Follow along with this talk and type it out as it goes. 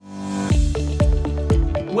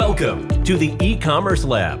Welcome to the e-commerce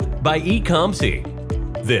lab by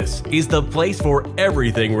eComC. This is the place for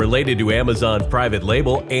everything related to Amazon private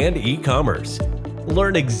label and e-commerce.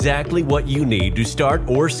 Learn exactly what you need to start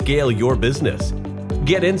or scale your business.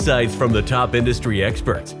 Get insights from the top industry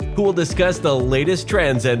experts who will discuss the latest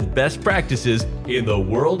trends and best practices in the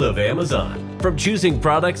world of Amazon. From choosing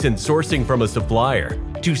products and sourcing from a supplier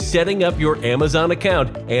to setting up your Amazon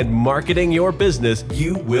account and marketing your business,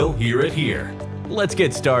 you will hear it here. Let's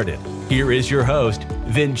get started. Here is your host,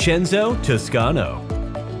 Vincenzo Toscano.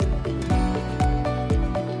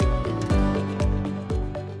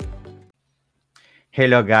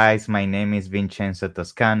 Hello guys, my name is Vincenzo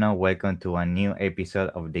Toscano. Welcome to a new episode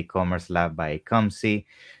of the e-commerce lab by eComC.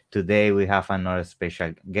 Today we have another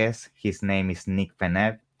special guest. His name is Nick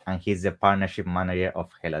Penev and he's the partnership manager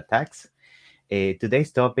of HelloTax.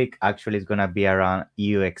 Today's topic actually is going to be around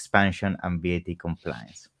EU expansion and VAT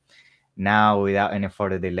compliance. Now, without any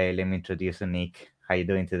further delay, let me introduce you, Nick. How you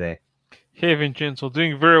doing today? Hey Vincenzo,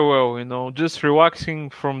 doing very well, just relaxing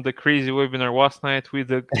from the crazy webinar last night with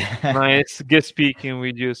the nice guest speaking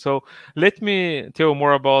with you. So let me tell you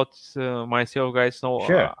more about myself, guys.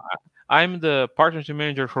 Sure. I'm the partnership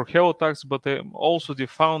manager for HelloTax, but I'm also the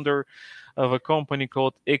founder of a company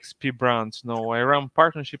called XP Brands. I run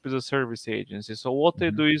partnership as a service agency. So what I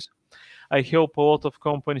do is I help a lot of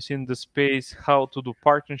companies in the space how to do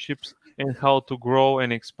partnerships and how to grow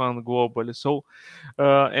and expand globally. So,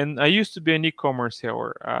 and I used to be an e-commerce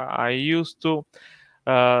seller. I used to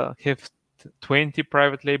have 20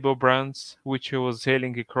 private label brands, which I was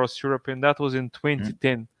selling across Europe, and that was in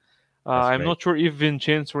 2010. I'm great. not sure if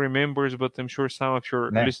Vincenzo remembers, but I'm sure some of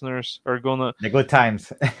your listeners are gonna... The good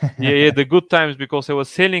times. yeah, the good times, because I was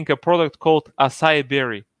selling a product called acai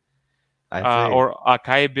berry. Or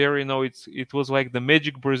acai berry. It was like the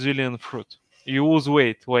magic Brazilian fruit. You lose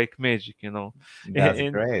weight like magic, That's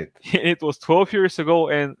great. It was 12 years ago,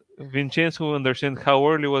 and Vincenzo understand how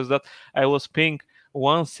early was that. I was paying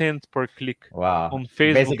 1 cent per click on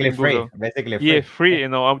Facebook. Basically free. Google. Yeah, free.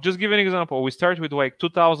 I'll just give an example. We started with like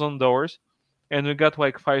 $2,000 and we got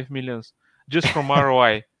like 5 million just from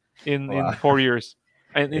ROI in 4 years.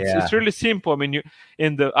 And it's really simple. I mean,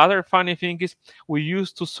 and the other funny thing is we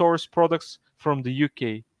used to source products from the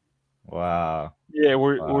UK. Wow. Yeah,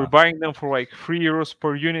 we're buying them for like €3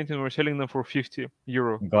 per unit, and we're selling them for €50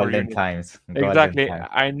 per unit. Times. Exactly.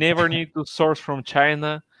 I never need to source from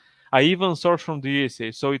China. I even source from the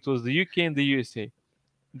USA. So it was the UK and the USA.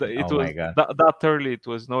 My God. That early. It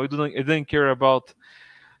was it didn't care about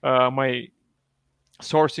my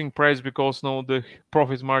sourcing price, because the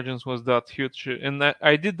profit margins was that huge, and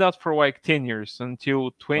I did that for like 10 years until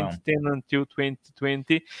 2010 until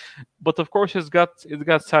 2020. But of course it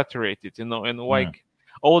got saturated, and like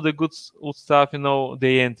all the good stuff,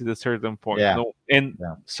 they end at a certain point.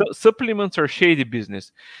 Supplements are shady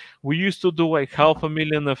business. We used to do like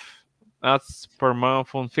 500,000 of ads per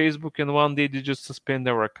month on Facebook, and one day they just suspend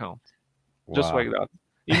our account. Just like that.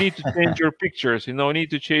 You need to change your pictures, you need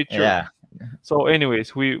to change your... So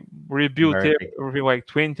anyways, we rebuilt everything, like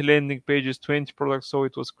 20 landing pages, 20 products. So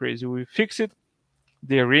it was crazy. We fixed it.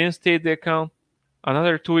 They reinstate the account.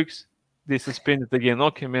 Another 2 weeks, they suspend it again.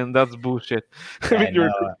 Okay, man, that's bullshit.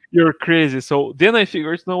 You're crazy. So then I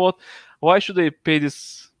figured, you know what? Why should I pay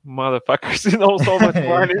these motherfuckers, so much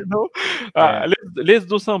money? Let's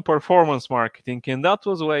do some performance marketing. And that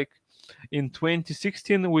was like in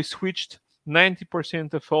 2016, we switched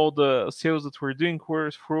 90% of all the sales that we're doing were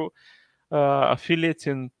through affiliates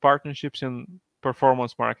and partnerships and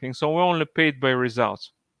performance marketing. So we only paid by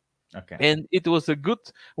results. Okay. And it was a good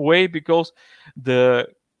way, because the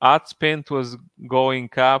ad spend was going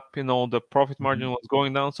up, the profit margin was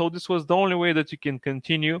going down. So this was the only way that you can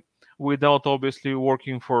continue without obviously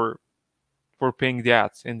working for paying the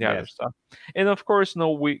ads and the other stuff. And of course,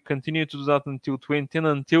 we continued to do that until 2010,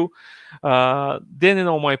 until then,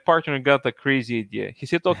 my partner got a crazy idea. He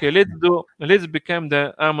said, okay, let's become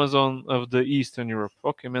the Amazon of the Eastern Europe.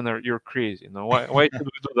 Okay, man, you're crazy. Why should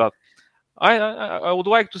we do that? I would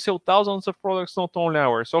like to sell thousands of products, not only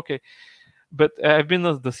ours. Okay, but I've been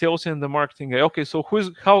as the sales and the marketing guy. Okay, so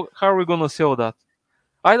how are we gonna sell that?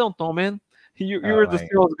 I don't know, man. You're the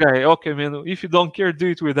sales guy. Okay, man, if you don't care, do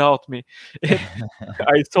it without me.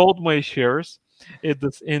 I sold my shares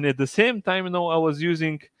and at the same time, I was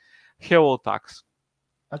using HelloTax.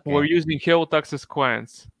 We're using HelloTax as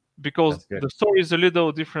clients, because the story is a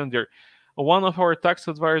little different there. One of our tax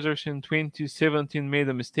advisors in 2017 made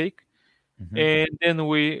a mistake, and then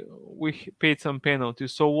we paid some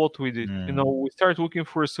penalties. So what we did, we started looking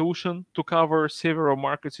for a solution to cover several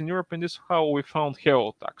markets in Europe, and this is how we found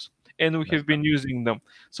HelloTax. and we That's have been using them.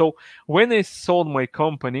 So when I sold my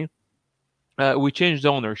company, we changed the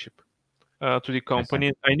ownership to the I see.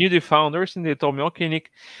 company. I knew the founders, and they told me, "Okay,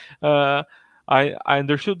 Nick, uh, I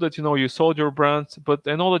understood that you sold your brands, but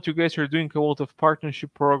I know that you guys are doing a lot of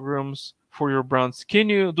partnership programs for your brands. Can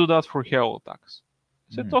you do that for HelloTax?" I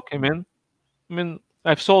said, Mm. "Okay, man. I mean,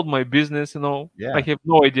 I've sold my business. I Yeah, have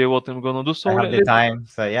no idea what I'm gonna do. So I have the let's time,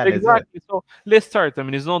 so yeah, let's do it. exactly. So let's start. I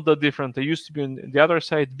mean, it's not that different. I used to be on the other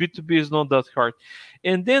side. B2B is not that hard."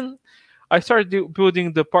 And then I started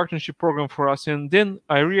building the partnership program for us, and then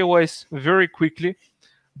I realized very quickly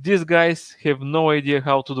these guys have no idea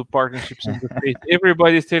how to do partnerships in the States.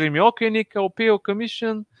 Everybody's telling me, "Okay, Nick, I'll pay a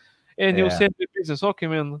commission and you'll Yeah, send me business." Okay,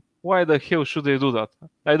 man, why the hell should I do that?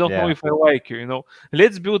 I don't know yeah, if I like you.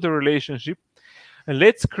 Let's build a relationship,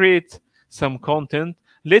 let's create some content,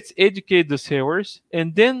 let's educate the sellers,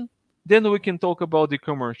 and then we can talk about the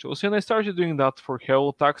commercials. And I started doing that for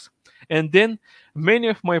HelloTax. And then many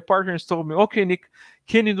of my partners told me, "Okay, Nick,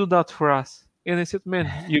 can you do that for us?" And I said,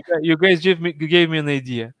 "Man, you guys gave me an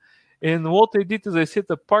idea." And what I did is I set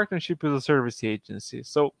a partnership with a service agency.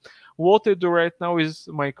 So what I do right now is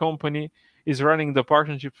my company is running the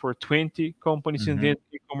partnership for 20 companies in hmm the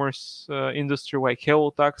e-commerce industry, like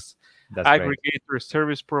HelloTax, that's great. aggregators,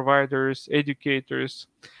 service providers, educators.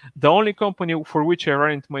 The only company for which I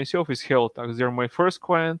run it myself is HealthTax. They're my first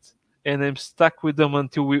client, and I'm stuck with them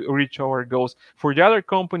until we reach our goals. For the other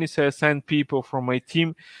companies, I assign people from my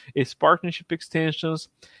team as partnership extensions,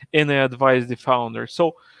 and I advise the founder.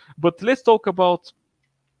 So, but let's talk about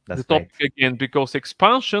the That's topic great. again, because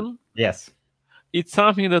expansion, Yes, it's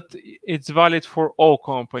something that it's valid for all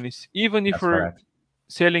companies, even if that's we're correct.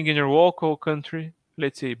 selling in your local country,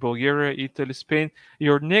 let's say Bulgaria, Italy, Spain,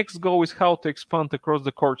 your next goal is how to expand across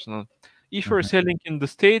the continent. If you're hmm selling in the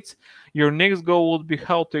States, your next goal would be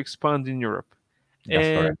how to expand in Europe. That's And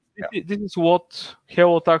correct. Yeah. this is what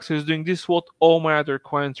HelloTax is doing. This is what all my other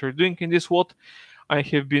clients are doing. And this is what I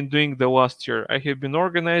have been doing the last year. I have been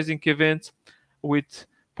organizing events with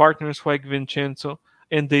partners like Vincenzo.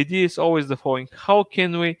 And the idea is always the following: how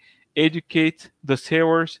can we educate the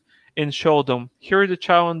sellers and show them here are the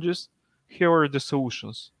challenges, here are the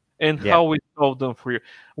solutions, and Yeah, how we solve them for you?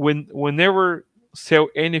 Whenever sell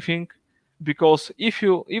anything, because if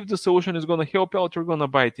the solution is gonna help out, you're gonna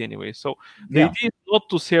buy it anyway. So the yeah, idea is not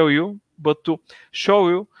to sell you, but to show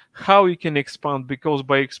you how you can expand. Because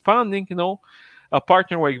by expanding, a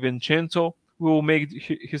partner like Vincenzo will make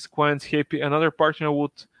his clients happy. Another partner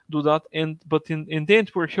would do that, and but in the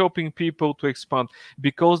end, we're helping people to expand.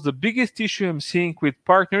 Because the biggest issue I'm seeing with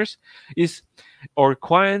partners is our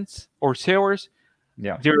clients or sellers,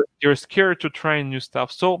 yeah, they're scared to try new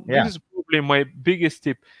stuff. So this yeah. is probably my biggest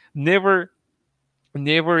tip: never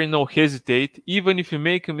never hesitate. Even if you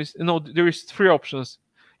make a mistake, there is three options: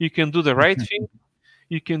 you can do the right thing,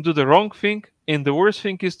 you can do the wrong thing, and the worst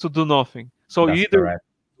thing is to do nothing. So you That's either, correct.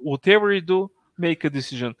 whatever you do, make a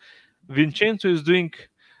decision. Vincenzo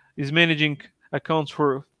is managing accounts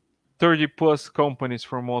for 30 plus companies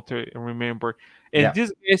from what I remember. And Yeah,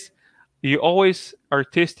 these guys, you always are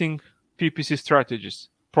testing PPC strategies,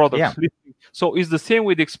 yeah, products, listing. So it's the same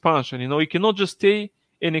with expansion. You cannot just stay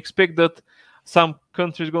and expect that some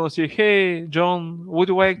country is gonna say, "Hey, John, would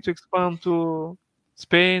you like to expand to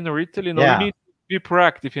Spain or Italy?" No, you yeah. need to be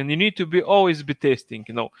proactive, and you need to be always be testing.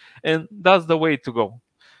 And that's the way to go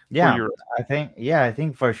for Yeah, Europe. I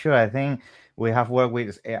think for sure. I think we have worked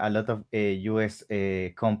with a lot of US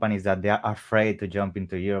companies that they are afraid to jump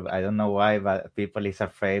into Europe. I don't know why, but people is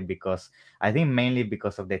afraid because I think mainly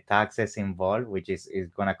because of the taxes involved, which is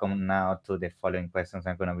gonna come now to the following questions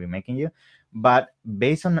I'm gonna be making you. But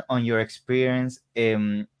based on your experience,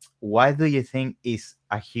 why do you think is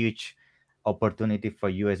a huge opportunity for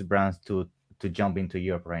US brands to jump into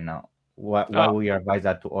Europe right now? Why Uh, would you advise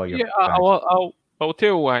that to all your Yeah, clients? I'll tell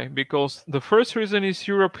you why. Because the first reason is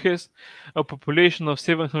Europe has a population of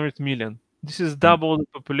 700 million. This is Mm, double the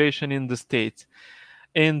population in the States.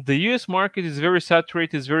 And the US market is very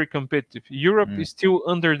saturated, is very competitive. Europe mm, is still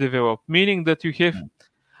underdeveloped, meaning that you have, mm.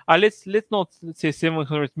 let's say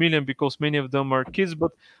 700 million, because many of them are kids,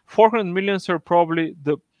 but 400 millions are probably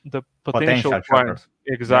the potential Potential client. shoppers.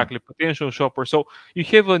 Yeah. Exactly, potential shopper. So you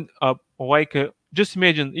have just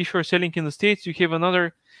imagine if you're selling in the States, you have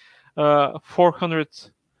another 400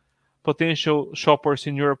 potential shoppers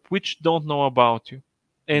in Europe which don't know about you.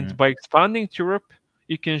 And Mm, by expanding to Europe,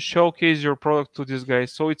 you can showcase your product to these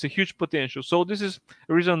guys. So it's a huge potential. So this is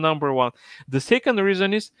reason number one. The second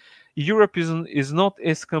reason is Europe is not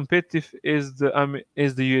as competitive as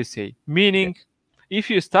the USA. yeah. Meaning, if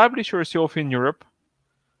you establish yourself in Europe,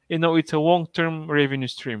 it's a long-term revenue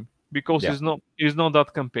stream. because Yeah. it's not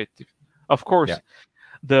that competitive. Of Yeah. course,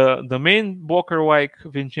 the main blocker, like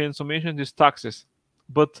Vincenzo mentioned, is taxes.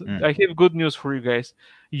 But Mm, I have good news for you guys.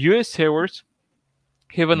 US sellers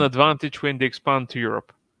have an mm, advantage when they expand to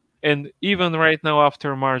Europe. And even right now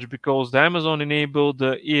after March, because the Amazon enabled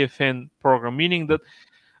the EFN program, meaning that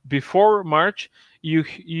before March you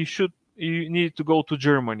need to go to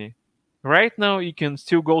Germany. Right now you can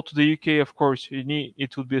still go to the UK, of course.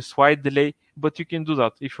 It would be a slight delay, but you can do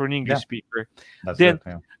that if you're an English yeah. speaker. That's Then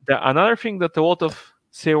good. Yeah. another thing that a lot of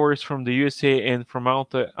sellers from the USA and from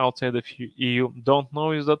outside of EU don't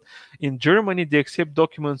know is that in Germany they accept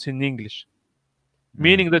documents in English, Mm.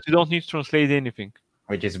 meaning that you don't need to translate anything,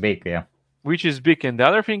 Which is big. Yeah. which is big. And the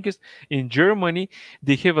other thing is, in Germany,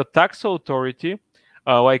 they have a tax authority,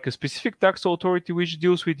 like a specific tax authority which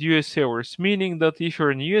deals with US sellers, meaning that if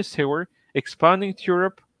you're an US seller expanding to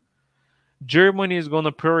Europe, Germany is going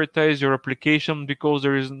to prioritize your application because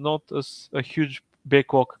there is not a huge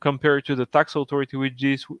backlog compared to the tax authority which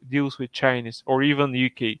deals with Chinese or even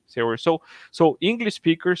UK sellers. So English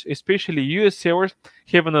speakers, especially US sellers,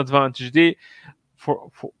 have an advantage. They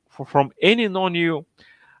from any non-EU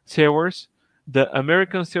sellers, the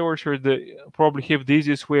American sellers are the probably have the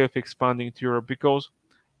easiest way of expanding to Europe because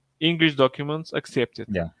English documents accepted,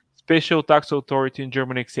 Yeah. special tax authority in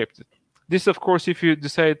Germany accepted. This, of course, if you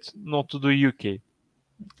decide not to do UK, Okay.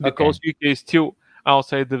 because UK is still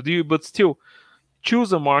outside of the EU, but still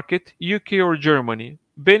choose a market, UK or Germany.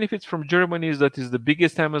 Benefits from Germany is that it's the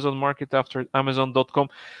biggest Amazon market after Amazon.com.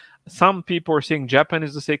 Some people are saying Japan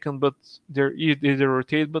is the second, but they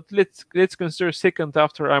rotate. But let's consider second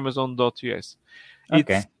after Amazon.us. It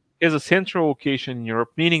Okay. has a central location in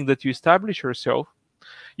Europe, meaning that you establish yourself,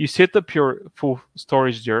 you set up your full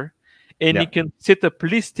storage there, and you Yeah. can set up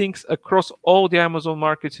listings across all the Amazon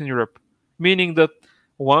markets in Europe, meaning that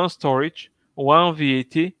one storage, one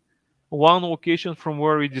VAT, one location from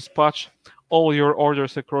where we dispatch all your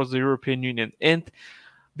orders across the European Union. And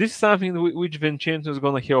this is something which Vincenzo is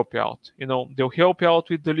going to help you out. They'll help you out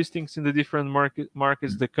with the listings in the different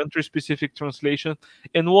markets, Mm. the country-specific translation,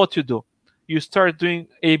 and what you do. You start doing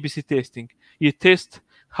ABC testing. You test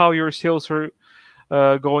how your sales are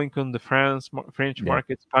going on the French Yeah.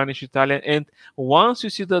 market, Spanish, Italian, and once you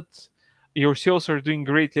see that your sales are doing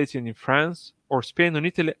great, let's say in France or Spain or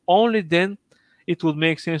Italy, only then it would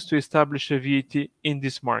make sense to establish a VAT in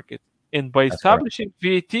this market. And by That's correct. establishing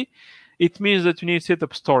VAT, it means that you need to set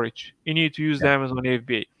up storage. You need to use Yeah. the Amazon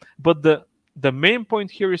FBA. But the main point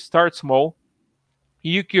here is start small,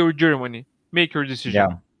 UK or Germany. Make your Yeah.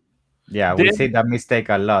 decision. Yeah. We see Then that mistake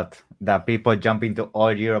a lot. That people jump into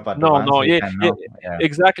all Europe at no, once. no, We yeah, can yeah, know. Yeah.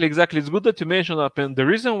 exactly, exactly. It's good that you mentioned that. And the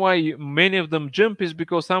reason why many of them jump is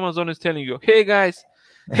because Amazon is telling you, "Hey guys,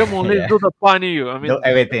 come on, let's Yeah. do the pani you." I Do mean,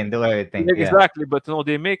 everything. Do everything. Yeah. exactly. But no,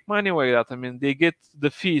 they make money like that. I mean, they get the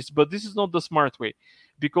fees, but this is not the smart way,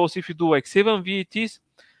 because if you do like 7 VATs,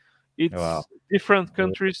 Wow. it's different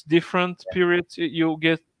countries, different periods. You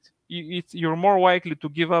get, you're more likely to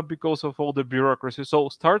give up because of all the bureaucracy. So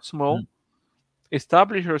start small, Mm.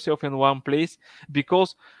 establish yourself in one place,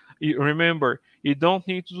 because remember, you don't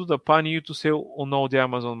need to do the pan you to sell on all the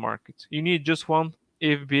Amazon markets. You need just one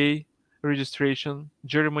FBA registration,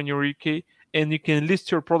 Germany or UK, and you can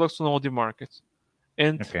list your products on all the markets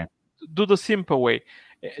and Okay. do the simple way.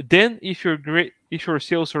 Then if you're great, if your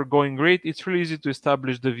sales are going great, it's really easy to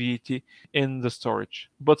establish the VAT in the storage.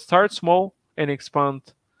 But start small and expand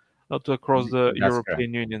to across the That's correct.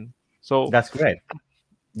 European Union. So That's great.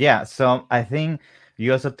 Yeah, so I think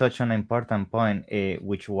you also touched on an important point,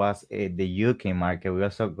 which was the UK market. We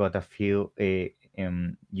also got a few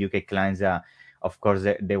UK clients that, of course,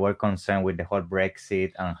 they were concerned with the whole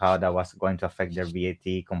Brexit and how that was going to affect their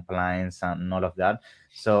VAT compliance and all of that.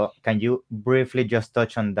 So, can you briefly just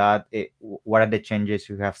touch on that? What are the changes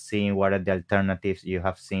you have seen? What are the alternatives you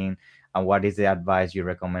have seen? And what is the advice you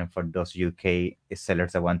recommend for those UK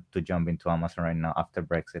sellers that want to jump into Amazon right now after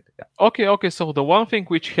Brexit? Yeah. okay. So the one thing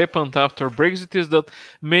which happened after Brexit is that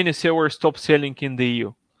many sellers stopped selling in the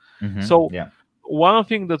EU. So Yeah. one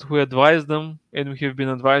thing that we advise them, and we have been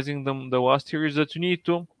advising them the last year, is that you need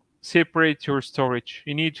to separate your storage.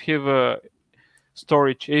 You need to have a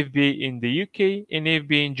storage FBA in the UK and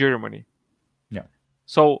FBA in Germany. Yeah.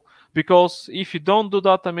 So because if you don't do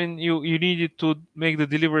that, I mean, you needed to make the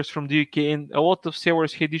deliveries from the UK, and a lot of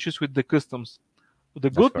sellers had issues with the customs. The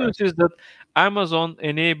That's good correct. news is that Amazon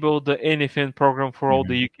enabled the NFN program for all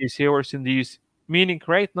the Mhm. UK sellers in the US, meaning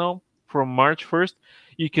right now from March 1st,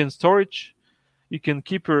 you can storage, you can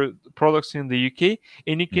keep your products in the UK,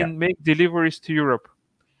 and you Yeah, can make deliveries to Europe.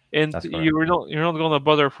 And that's correct. you're not gonna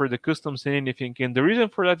bother for the customs and anything. And the reason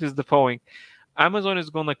for that is the following: Amazon is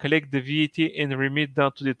going to collect the VAT and remit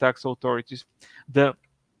that to the tax authorities. The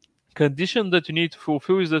condition that you need to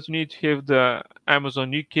fulfill is that you need to have the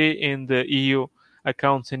Amazon UK and the EU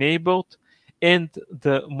accounts enabled. And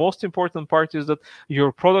the most important part is that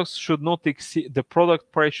your products should not exceed, the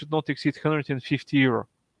product price should not exceed 150 euro,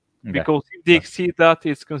 Okay. because if they That's exceed that,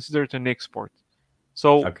 it's considered an export.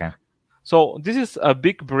 So, okay. so this is a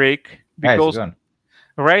big break Yeah, it's because good.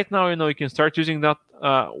 right now, you can start using that.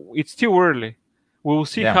 It's still early. We will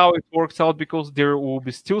see Yeah. how it works out because there will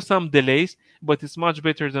be still some delays, but it's much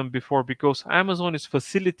better than before because Amazon is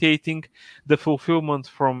facilitating the fulfillment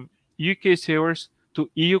from UK sellers to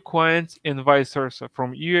EU clients and vice versa,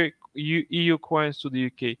 from EU clients to the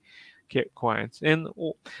UK clients. And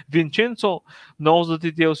Vincenzo knows the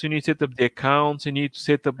details. You need to set up the accounts, you need to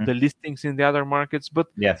set up Mm. the listings in the other markets, but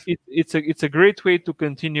Yes. it's a great way to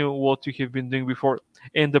continue what you have been doing before,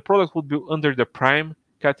 and the product would be under the prime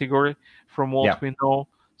category from Yeah. what we know.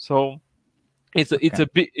 So Okay.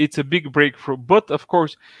 it's a big breakthrough. But of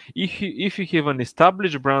course, if you have an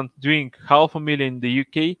established brand doing 500,000 in the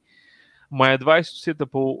UK, my advice is to set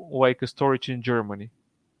up like a storage in Germany,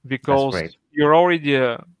 That's because great. you're already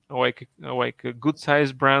like a good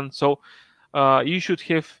sized brand. So you should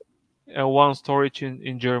have one storage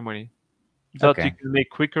in Germany that you Okay. can make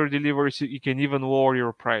quicker deliveries. You can even lower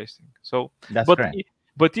your pricing. So, That's but great.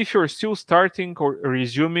 but if you're still starting or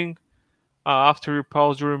resuming after your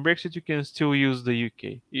pause during Brexit, you can still use the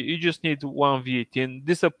UK. You just need one VAT, and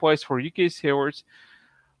this applies for UK sellers,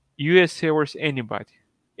 US sellers, anybody,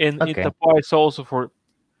 and it Okay. applies also for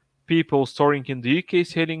people storing in the UK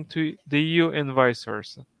selling to the EU and vice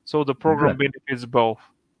versa. So the program Good. benefits both.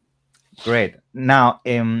 Great. Now,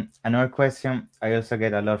 another question I also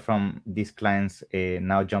get a lot from these clients,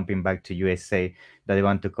 now jumping back to USA, that they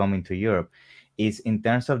want to come into Europe, is in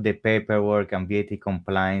terms of the paperwork and VAT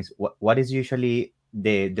compliance, what is usually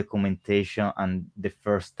the documentation and the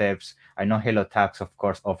first steps? I know Hello Tax, of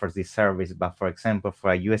course, offers this service, but for example,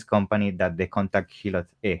 for a US company that they contact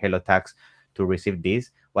Hello Tax to receive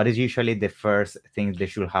this, what is usually the first things they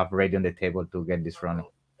should have ready on the table to get this running?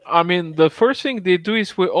 I mean, the first thing they do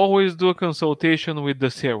is we always do a consultation with the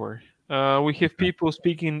seller. We have Okay. people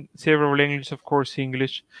speaking several languages, of course,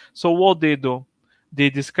 English. So what they do, they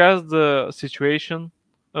discuss the situation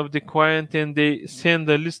of the client and they send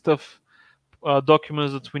a list of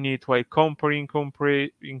documents that we need, like company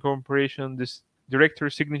incorporation, this director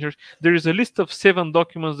signatures. There is a list of 7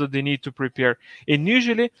 documents that they need to prepare, and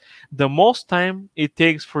usually the most time it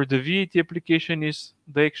takes for the VAT application is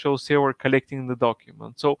the actual seller collecting the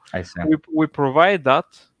document. So I see. we provide that,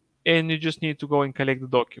 and you just need to go and collect the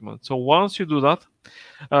document. So once you do that,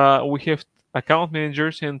 we have account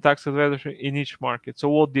managers and tax advisors in each market. So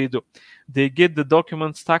what they do, they get the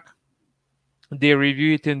document stack, they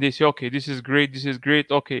review it, and they say, okay, this is great, this is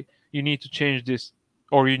great, okay, you need to change this,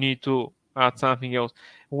 or you need to add something else.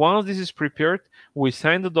 Once this is prepared, we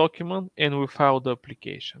sign the document and we file the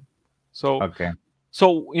application. So Okay.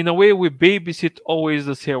 in a way, we babysit always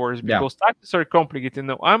the sellers Yeah. because taxes are complicated.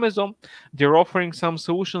 Now Amazon, they're offering some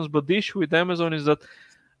solutions, but the issue with Amazon is that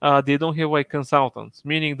they don't have like consultants,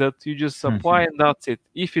 meaning that you just apply and that's it.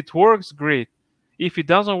 If it works, great. If it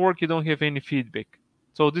doesn't work, you don't have any feedback.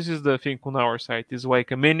 So this is the thing on our side, is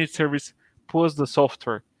like a managed service plus the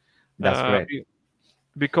software. That's great.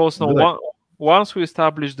 Because now Good. once we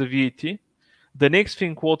establish the VAT, the next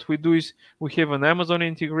thing what we do is we have an Amazon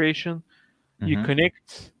integration. You Mhm.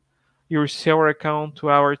 connect your seller account to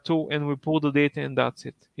our tool and we pull the data and that's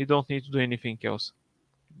it. You don't need to do anything else.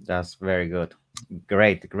 That's very good.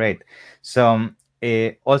 Great, great. So,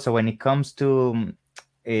 also when it comes to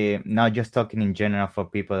now, just talking in general for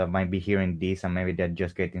people that might be hearing this and maybe they're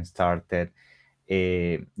just getting started,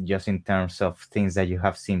 just in terms of things that you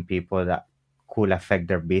have seen people that could affect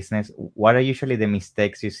their business, what are usually the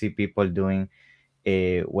mistakes you see people doing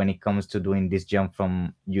when it comes to doing this jump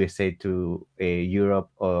from USA to Europe,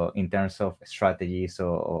 or in terms of strategies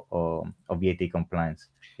or VAT compliance,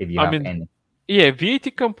 if you I have mean, any? yeah,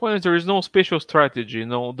 VAT compliance, there is no special strategy.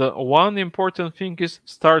 The one important thing is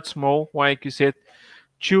start small, like you said,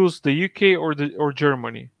 choose the UK or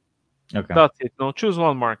Germany. Okay. That's it. No, choose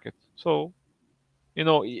one market. So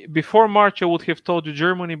before March I would have told you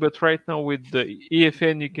Germany, but right now with the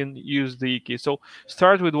EFN you can use the UK. So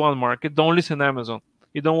start with one market. Don't listen Amazon.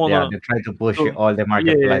 You don't Yeah, wanna. they try to push So, all the yeah,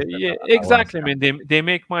 marketplaces yeah, at once. exactly. I mean, they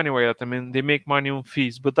make money with that. I mean, they make money on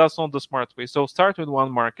fees, but that's not the smart way. So start with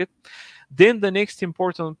one market. Then the next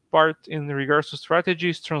important part in regards to strategy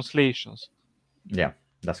is translations. Yeah,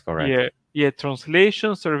 that's correct. Yeah, yeah,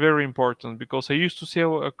 translations are very important because I used to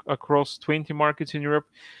sell across 20 markets in Europe,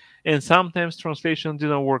 and sometimes translation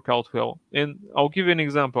didn't work out well. And I'll give you an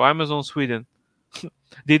example. Amazon Sweden,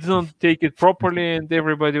 they didn't take it properly, and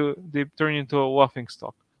everybody they turn into a laughing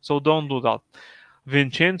stock. So don't do that.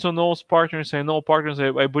 Vincenzo knows partners. I know partners.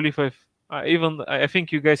 I believe I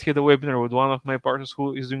think you guys had a webinar with one of my partners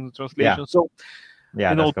who is doing the Yeah, translation. So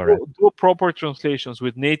yeah, that's correct. do proper translations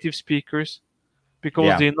with native speakers because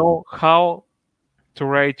Yeah, they know how to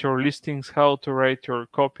write your listings, how to write your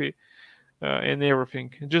copy, and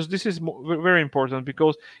everything. Just this is very important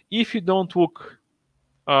because if you don't look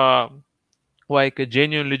uh, like a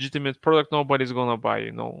genuine, legitimate product, nobody's gonna buy.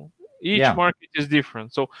 Each yeah, market is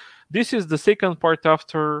different. So this is the second part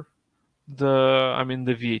after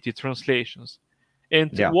the VAT translations. And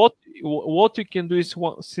yeah, what you can do is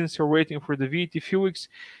since you're waiting for the VAT few weeks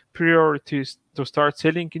priorities to start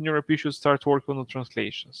selling in Europe, you should start working on the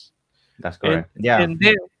translations. that's And correct. Yeah, and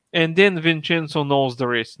then and then Vincenzo knows the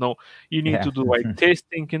rest. No, you need yeah, to do like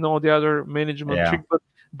testing and all the other management yeah, trick,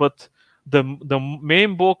 but the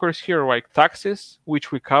main blockers here are like taxes,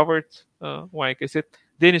 which we covered, like I said,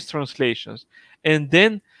 then it's translations. And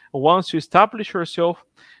then once you establish yourself,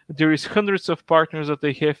 there is hundreds of partners that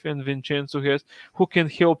I have and Vincenzo has who can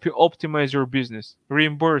help you optimize your business.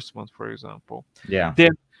 Reimbursement, for example. yeah.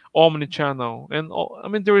 Then omni-channel.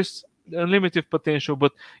 And there is unlimited potential,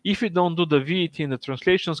 but if you don't do the VAT and the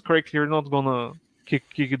translations correctly, you're not gonna kick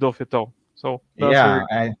it off at all. So that's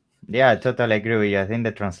very Yeah, I totally agree with you. I think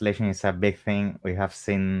the translation is a big thing. We have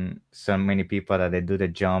seen so many people that they do the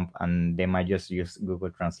jump and they might just use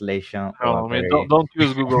Google Translation or a no, I mean very don't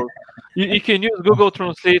use Google. You can use Google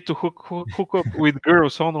Translate to hook up with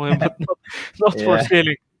girls online, but not for yeah.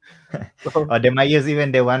 selling. So, Or they might use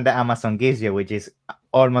even the one that Amazon gives you, which is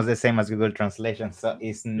almost the same as Google Translation. So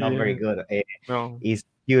it's not very yeah, good. no, It's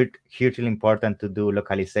hugely important to do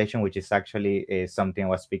localization, which is actually something I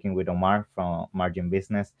was speaking with Omar from Margin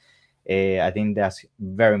Business. I think that's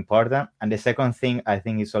very important. And the second thing I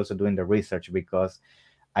think is also doing the research because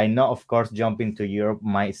I know, of course, jumping to Europe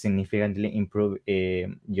might significantly improve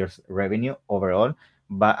your revenue overall,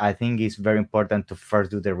 but I think it's very important to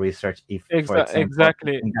first do the research if, for example,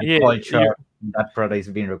 exactly. in that Yeah, culture, that product is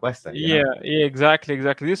being requested, you know? yeah, exactly.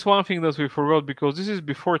 This is one thing that we forgot because this is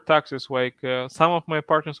before taxes. Like some of my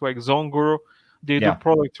partners, like Zone Guru, they do Yeah.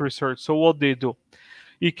 product research. So what they do,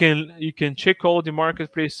 you can check all the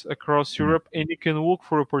marketplace across Mm, Europe, and you can look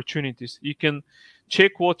for opportunities. You can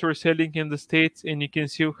check what you're selling in the States, and you can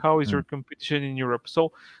see how is mm. your competition in Europe.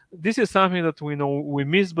 So this is something that we know we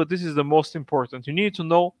miss, but this is the most important. You need to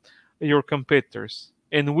know your competitors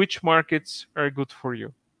and which markets are good for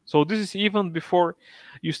you. So this is even before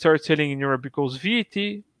you start selling in Europe because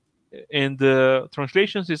VAT and the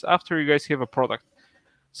translations is after you guys have a product.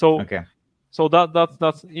 So Okay. so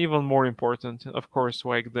that's even more important, of course,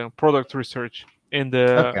 like the product research and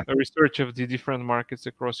the Okay. research of the different markets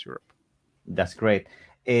across Europe. That's great.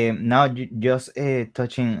 Now, just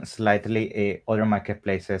touching slightly other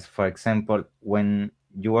marketplaces. For example, when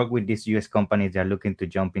you work with these US companies that are looking to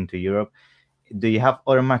jump into Europe, do you have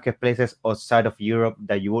other marketplaces outside of Europe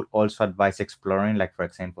that you would also advise exploring, like for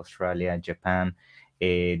example Australia, Japan,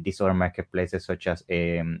 these other marketplaces such as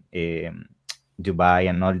Dubai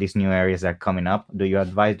and all these new areas that are coming up? Do you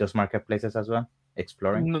advise those marketplaces as well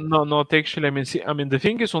exploring? No, not actually. I mean, the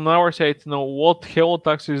thing is on our side, what Hello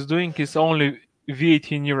Tax is doing is only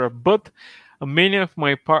VAT in Europe, but many of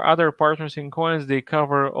my other partners in coins they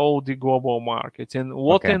cover all the global markets. And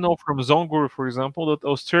what I Okay. know from Zonguru, for example, that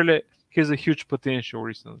Australia has a huge potential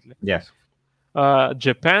recently. Yes.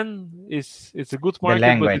 Japan is it's a good The market, but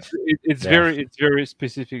language. it's Yeah. very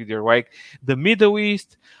specific there. Like the Middle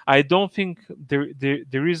East, I don't think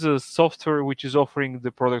there is a software which is offering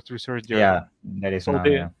the product research there. Yeah. That is So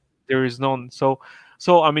none. Yeah. there is none. So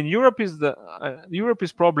I mean Europe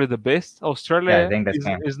is probably the best. Yeah. I Australia think that's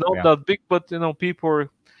same. is not Yeah. that big, but people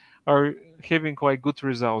are having quite good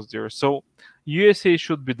results there. So USA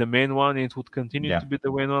should be the main one. It would continue Yeah. to be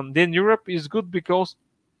the main one. Then Europe is good because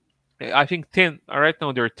I think 10 right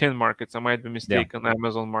now there are 10 markets. I might be Yeah. mistaken,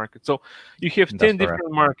 Amazon market. So you have That's 10 correct.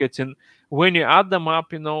 different markets, and when you add them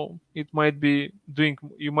up, it might be doing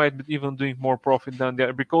you might be even doing more profit than the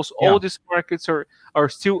other because Yeah. all these markets are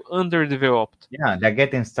still underdeveloped. Yeah, they're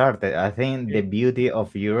getting started. I think the Yeah, beauty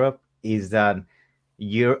of Europe is that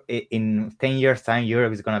in 10 years time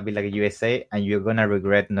Europe is going to be like USA and you're going to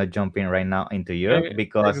regret not jumping right now into Europe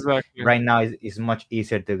because exactly. right now it's much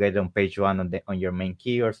easier to get on page one on your main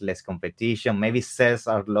keywords, less competition, maybe sales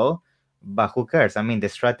are low, but who cares? I mean, the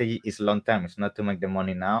strategy is long term. It's not to make the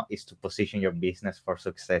money now, it's to position your business for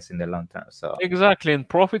success in the long term. So Exactly, and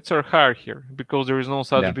profits are higher here because there is no yeah,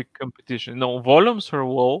 such big competition. No, volumes are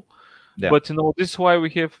low, yeah, but this is why we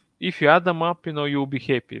have if you add them up, you'll be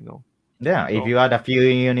happy. Yeah, if So you add a few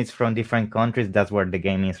units from different countries, that's where the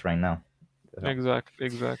game is right now. So, exactly.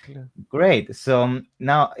 great. So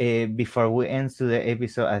now, before we end to the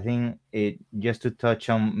episode, I think just to touch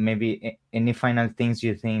on maybe any final things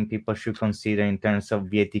you think people should consider in terms of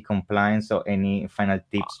VAT compliance, or any final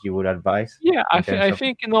tips you would advise Yeah, in terms I of.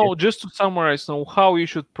 think just to summarize, how you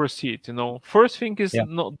should proceed. First thing is Yeah,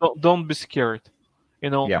 no, don't be scared. You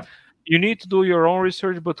know, yeah, you need to do your own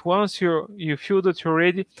research, but once you feel that you're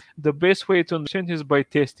ready, the best way to understand is by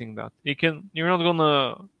testing that. You're not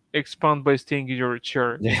gonna expand by staying in your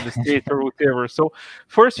chair in the state or whatever. So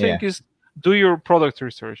first thing yeah. is do your product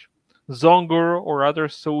research. Zonger or other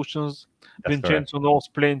solutions, That's correct. Vincenzo knows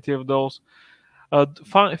plenty of those.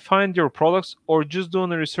 Find your products, or just doing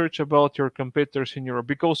research about your competitors in Europe,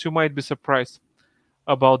 because you might be surprised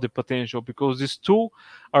about the potential, because these two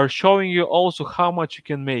are showing you also how much you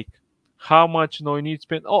can make, how much you need to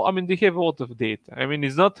spend. Oh, I mean, they have a lot of data. I mean,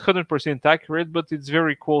 it's not 100% accurate, but it's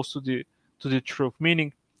very close to the truth.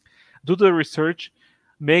 Meaning, do the research,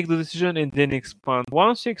 make the decision, and then expand.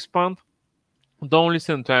 Once you expand, don't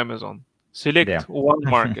listen to Amazon. Yeah, Select one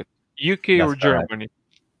market, UK that's or correct. Germany,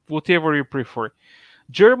 whatever you prefer.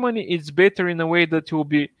 Germany is better in a way that will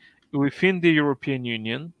be within the European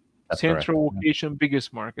Union, That's correct. central location,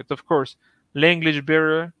 biggest market. Of course, language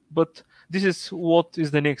barrier, but this is what is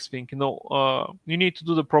the next thing. You need to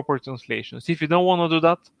do the proper translations. If you don't want to do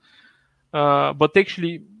that, but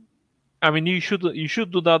actually, I mean, you should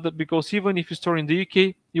do that, because even if you store in the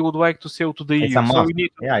UK, you would like to sell to the It's a EU. So must. you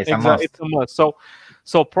need to, Yeah, it's a must. it's a must.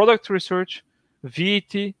 So product research,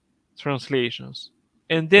 VAT, translations,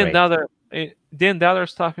 and then Great. the other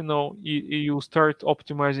stuff. You start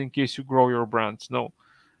optimizing in case you grow your brands. No,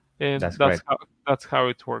 and That's that's great. how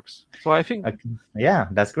it works. So I think Okay. Yeah,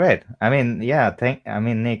 that's great. I mean, yeah,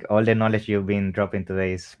 Nick, all the knowledge you've been dropping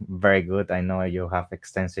today is very good. I know you have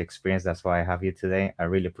extensive experience. That's why I have you today. I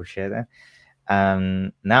really appreciate it.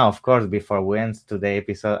 Now, of course, before we end today's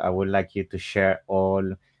episode, I would like you to share all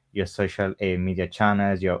your social media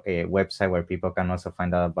channels, your website, where people can also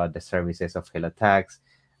find out about the services of Hello Tax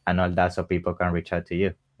and all that, so people can reach out to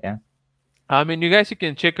you. Yeah. I mean, you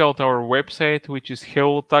can check out our website, which is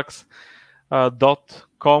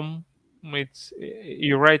hellotax.com. It's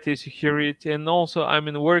you write as you hear it, and also, I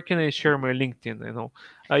mean, where can I share my LinkedIn?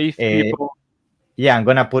 If Uh, people. yeah, I'm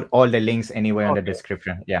gonna put all the links anywhere in the Okay,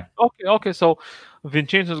 description. Yeah. okay. So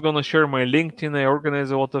Vincenzo is gonna share my LinkedIn. I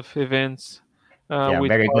organize a lot of events Yeah, with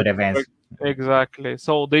very good partners. events. Exactly.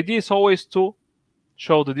 So the idea is always to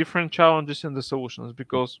show the different challenges and the solutions,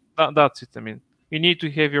 because that's it. I mean, you need to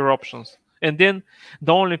have your options, and then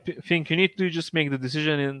the only thing you need to do is just make the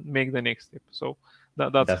decision and make the next step. So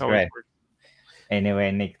that's That's how it great. works.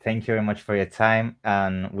 Anyway, Nick, thank you very much for your time,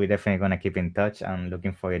 and we're definitely gonna keep in touch. And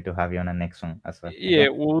looking forward to have you on the next one as well. Yeah,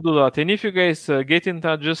 Okay. we'll do that. And if you guys get in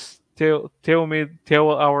touch, just tell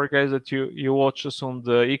our guys that you watch us on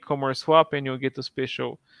the e-commerce swap, and you'll get a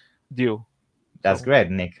special deal. That's So great,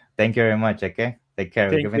 Nick. Thank you very much. Okay. Take care.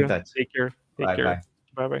 We'll thank keep in you. touch. Take care. Take Bye care. bye.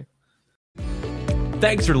 Bye bye.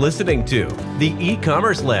 Thanks for listening to the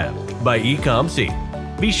E-commerce Lab by Ecomc.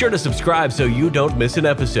 Be sure to subscribe so you don't miss an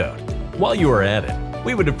episode. While you are at it,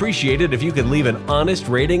 we would appreciate it if you could leave an honest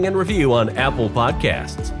rating and review on Apple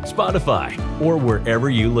Podcasts, Spotify, or wherever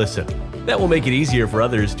you listen. That will make it easier for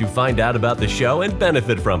others to find out about the show and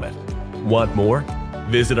benefit from it. Want more?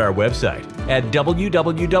 Visit our website at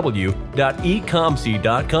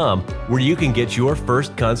www.ecomc.com, where you can get your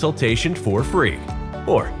first consultation for free.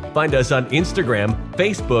 Or find us on Instagram,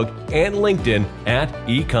 Facebook, and LinkedIn at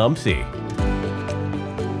Ecomc.